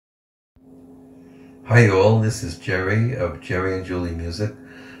Hi all, this is Jerry of Jerry and Julie Music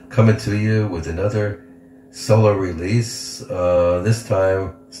coming to you with another solo release. This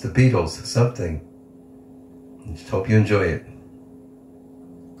time it's the Beatles, Something. Just hope you enjoy it.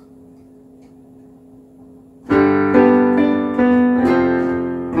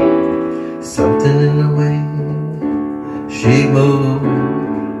 Something in the way she moves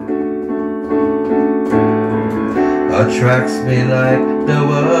attracts me like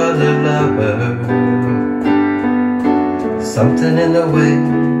no other lover. Something in the way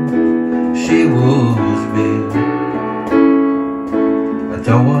she woos me. I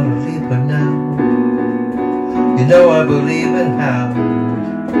don't want to leave her now. You know I believe in how.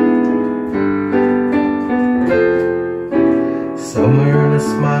 Somewhere in a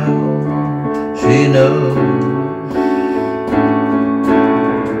smile she knows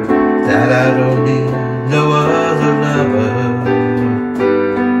that I don't need no other lover.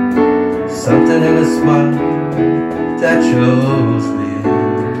 Something in a smile that shows me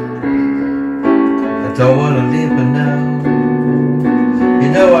I don't want to leave her now. You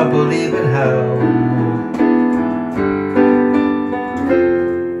know I believe in how.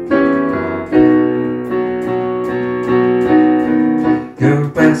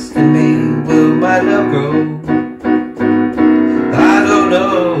 You're asking me, will my love grow? I don't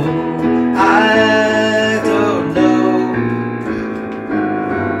know, I don't know.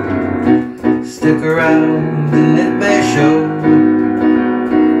 Stick around and it may show.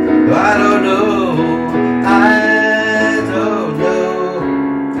 I don't know, I don't know.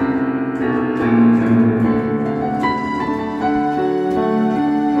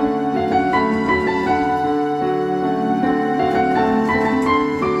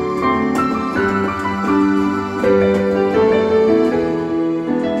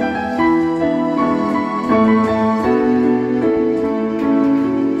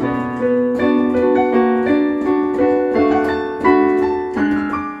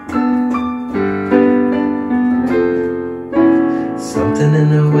 Something in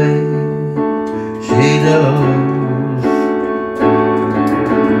the way she knows,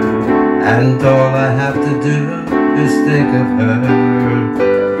 and all I have to do is think of her.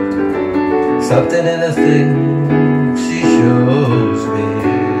 Something in the thing she shows me.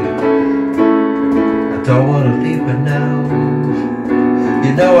 I don't want to leave her now.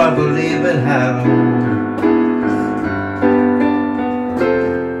 You know I believe in how.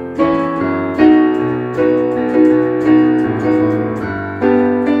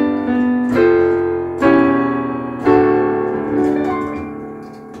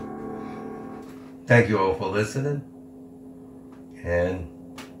 Thank you all for listening, and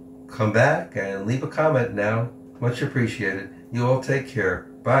come back and leave a comment now. Much appreciated. You all take care.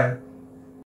 Bye.